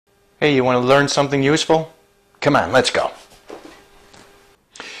Hey, you want to learn something useful? Come on, let's go.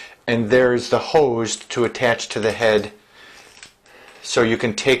 And there's the hose to attach to the head, so you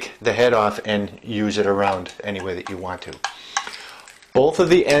can take the head off and use it around any way that you want to. Both of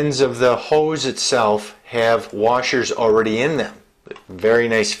the ends of the hose itself have washers already in them. Very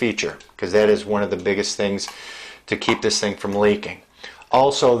nice feature, because that is one of the biggest things to keep this thing from leaking.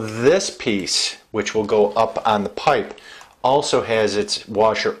 Also, this piece, which will go up on the pipe, also has its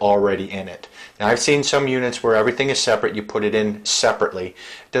washer already in it. Now, I've seen some units where everything is separate. You put it in separately.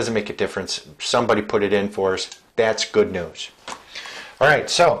 It doesn't make a difference. Somebody put it in for us. That's good news. All right,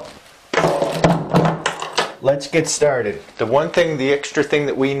 so let's get started. The extra thing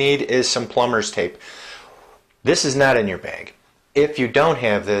that we need is some plumber's tape. This is not in your bag. If you don't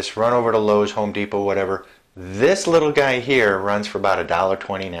have this, run over to Lowe's, Home Depot, whatever. This little guy here runs for about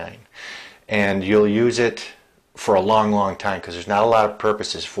 $1.29, and you'll use it for a long time because there's not a lot of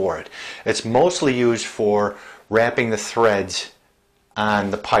purposes for it. It's mostly used for wrapping the threads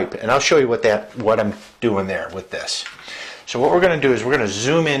on the pipe, and I'll show you what I'm doing there with this. So what we're going to do is we're going to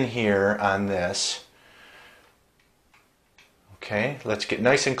zoom in here on this. Okay, let's get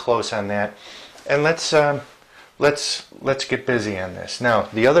nice and close on that, and let's get busy on this. Now,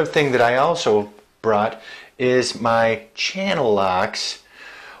 the other thing that I also brought is my channel locks,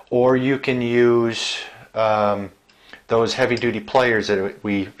 or you can use those heavy-duty pliers that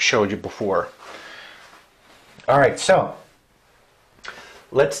we showed you before. All right, so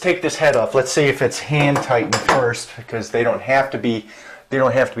let's take this head off. Let's see if it's hand tightened first, because they don't have to be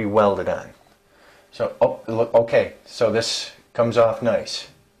welded on. So, oh, look, okay. So this comes off nice.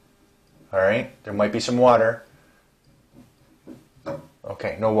 All right, there might be some water.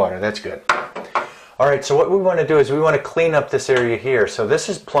 Okay, no water. That's good. All right, so what we want to do is we want to clean up this area here. So this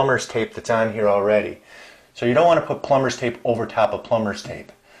is plumber's tape that's on here already. So you don't want to put plumber's tape over top of plumber's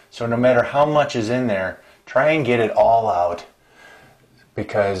tape. So no matter how much is in there, try and get it all out,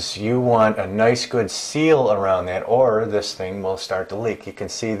 because you want a nice good seal around that, or this thing will start to leak. You can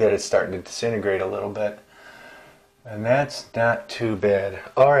see that it's starting to disintegrate a little bit, and that's not too bad.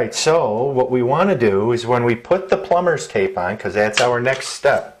 All right, so what we want to do is when we put the plumber's tape on, because that's our next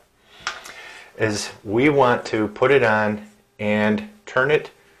step, is we want to put it on and turn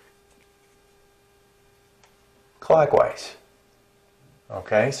it clockwise.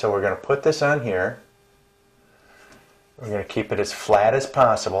 Okay, so we're going to put this on here. We're going to keep it as flat as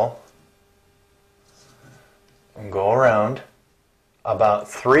possible and go around about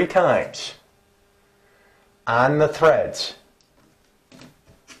 3 times on the threads.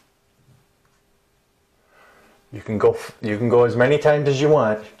 You can go as many times as you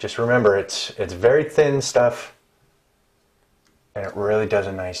want. Just remember, it's very thin stuff, and it really does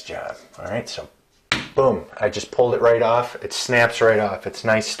a nice job. All right, so boom, I just pulled it right off. It snaps right off. It's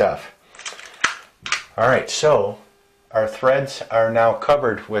nice stuff. All right, so our threads are now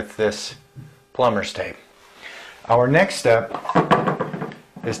covered with this plumber's tape. Our next step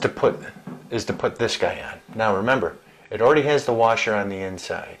is to put this guy on. Now remember, it already has the washer on the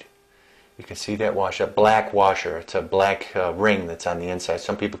inside. You can see that washer, that black washer. It's a black ring that's on the inside.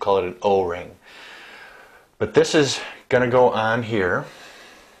 Some people call it an O-ring. But this is going to go on here.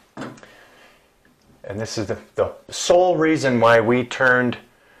 And this is the sole reason why we turned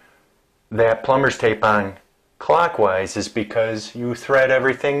that plumber's tape on clockwise, is because you thread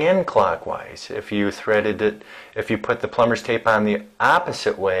everything in clockwise. If you put the plumber's tape on the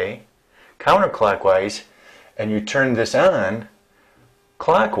opposite way, counterclockwise, and you turn this on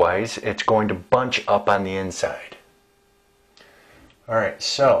clockwise, it's going to bunch up on the inside. All right,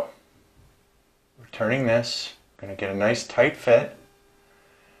 so we're turning this. We're going to get a nice tight fit.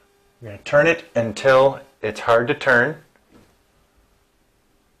 We're going to turn it until it's hard to turn.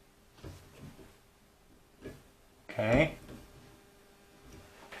 Okay.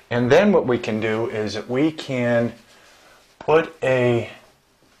 And then what we can do is we can put a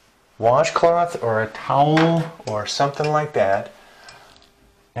washcloth or a towel or something like that,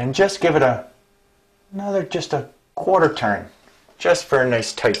 and just give it just a quarter turn, just for a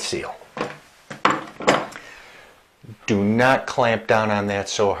nice tight seal. Do not clamp down on that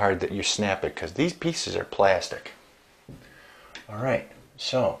so hard that you snap it, because these pieces are plastic. All right,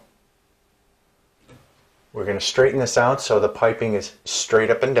 so we're going to straighten this out so the piping is straight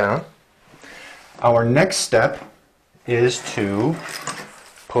up and down. Our next step is to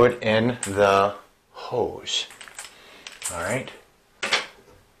put in the hose. All right.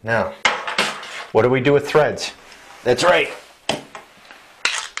 Now, what do we do with threads? That's right.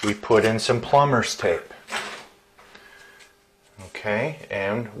 We put in some plumber's tape. Okay,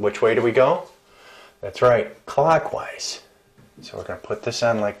 and which way do we go? That's right, clockwise. So we're going to put this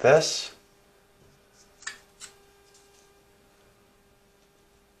on like this.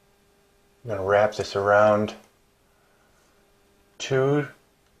 I'm going to wrap this around 2,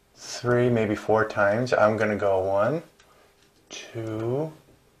 3, maybe 4 times. I'm going to go 1, 2,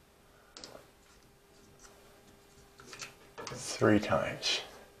 3 times.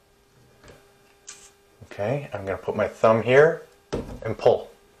 Okay, I'm going to put my thumb here and pull,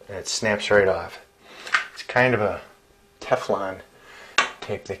 and it snaps right off. It's kind of a Teflon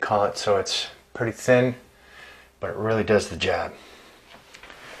tape, they call it, so it's pretty thin, but it really does the job.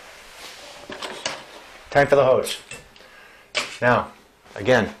 Time for the hose. Now,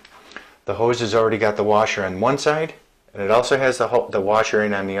 again, the hose has already got the washer on one side, and it also has the washer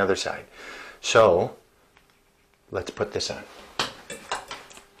in on the other side. So, let's put this on.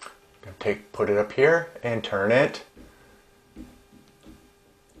 I'm going to put it up here and turn it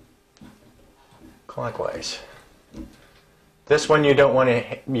clockwise. This one you don't want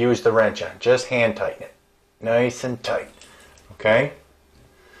to use the wrench on, just hand tighten it. Nice and tight. Okay?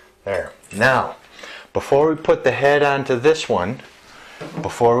 There. Now, before we put the head onto this one,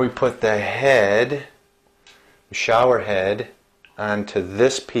 before we put the head, shower head, onto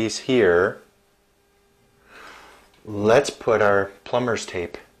this piece here, let's put our plumber's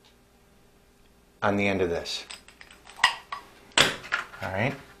tape on the end of this.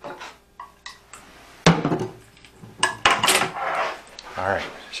 Alright? Alright,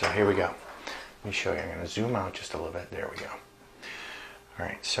 so here we go. Let me show you. I'm going to zoom out just a little bit. There we go.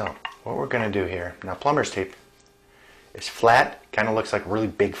 Alright, so what we're going to do here, now plumber's tape is flat, kind of looks like really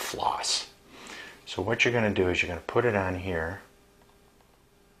big floss. So what you're going to do is you're going to put it on here.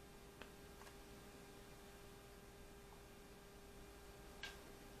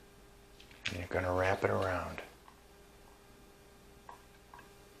 And you're going to wrap it around.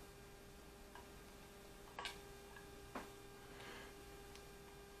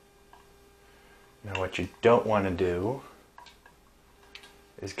 Now what you don't want to do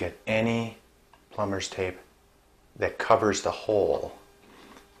is get any plumber's tape that covers the hole.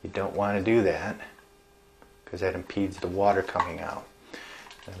 You don't want to do that because that impedes the water coming out.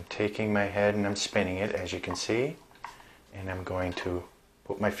 I'm taking my head and I'm spinning it, as you can see, and I'm going to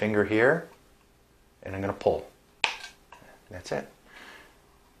put my finger here and I'm going to pull. That's it.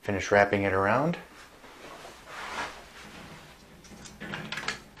 Finish wrapping it around.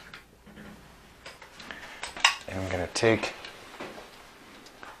 And I'm going to take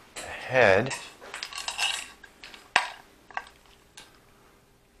the head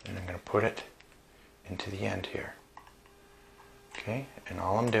and I'm going to put it into the end here. Okay, and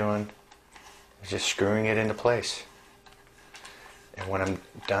all I'm doing is just screwing it into place. And when I'm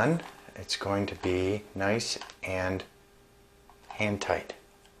done, it's going to be nice and hand tight.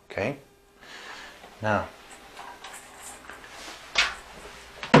 Okay? Now,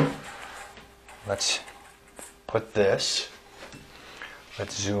 let's put this,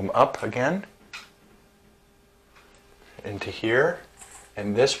 let's zoom up again into here,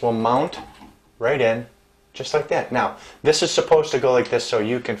 and this will mount right in just like that. Now, this is supposed to go like this so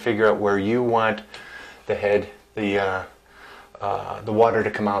you can figure out where you want the head, the water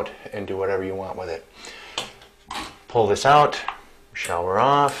to come out and do whatever you want with it. Pull this out, shower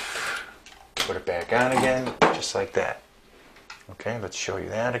off, put it back on again, just like that. Okay, let's show you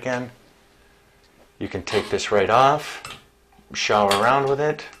that again. You can take this right off, shower around with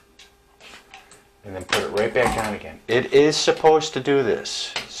it, and then put it right back on again. It is supposed to do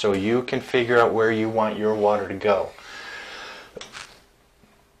this so you can figure out where you want your water to go.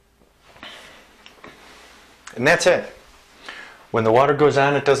 And that's it. When the water goes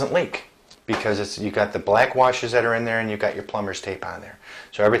on, it doesn't leak because you got the black washes that are in there and you got your plumber's tape on there.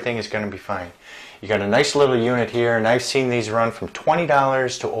 So everything is going to be fine. You got a nice little unit here, and I've seen these run from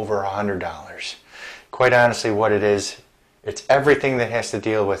 $20 to over $100. Quite honestly, what it is, it's everything that has to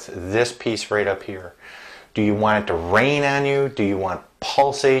deal with this piece right up here. Do you want it to rain on you? Do you want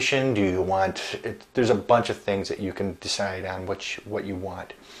pulsation? Do you want it? There's a bunch of things that you can decide on what you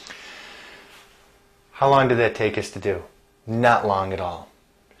want. How long did that take us to do? Not long at all.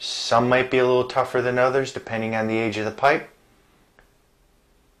 Some might be a little tougher than others depending on the age of the pipe.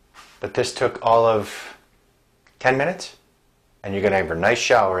 But this took all of 10 minutes, and you're going to have a nice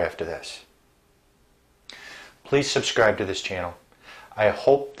shower after this. Please subscribe to this channel. I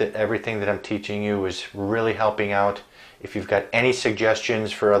hope that everything that I'm teaching you is really helping out. If you've got any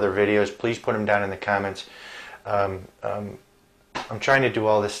suggestions for other videos, please put them down in the comments. I'm trying to do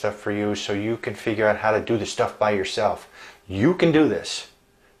all this stuff for you so you can figure out how to do the stuff by yourself. You can do this.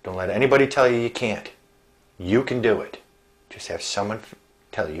 Don't let anybody tell you you can't. You can do it. Just have someone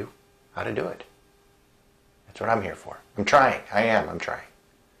tell you how to do it. That's what I'm here for. I'm trying. I'm trying.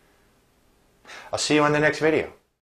 I'll see you on the next video.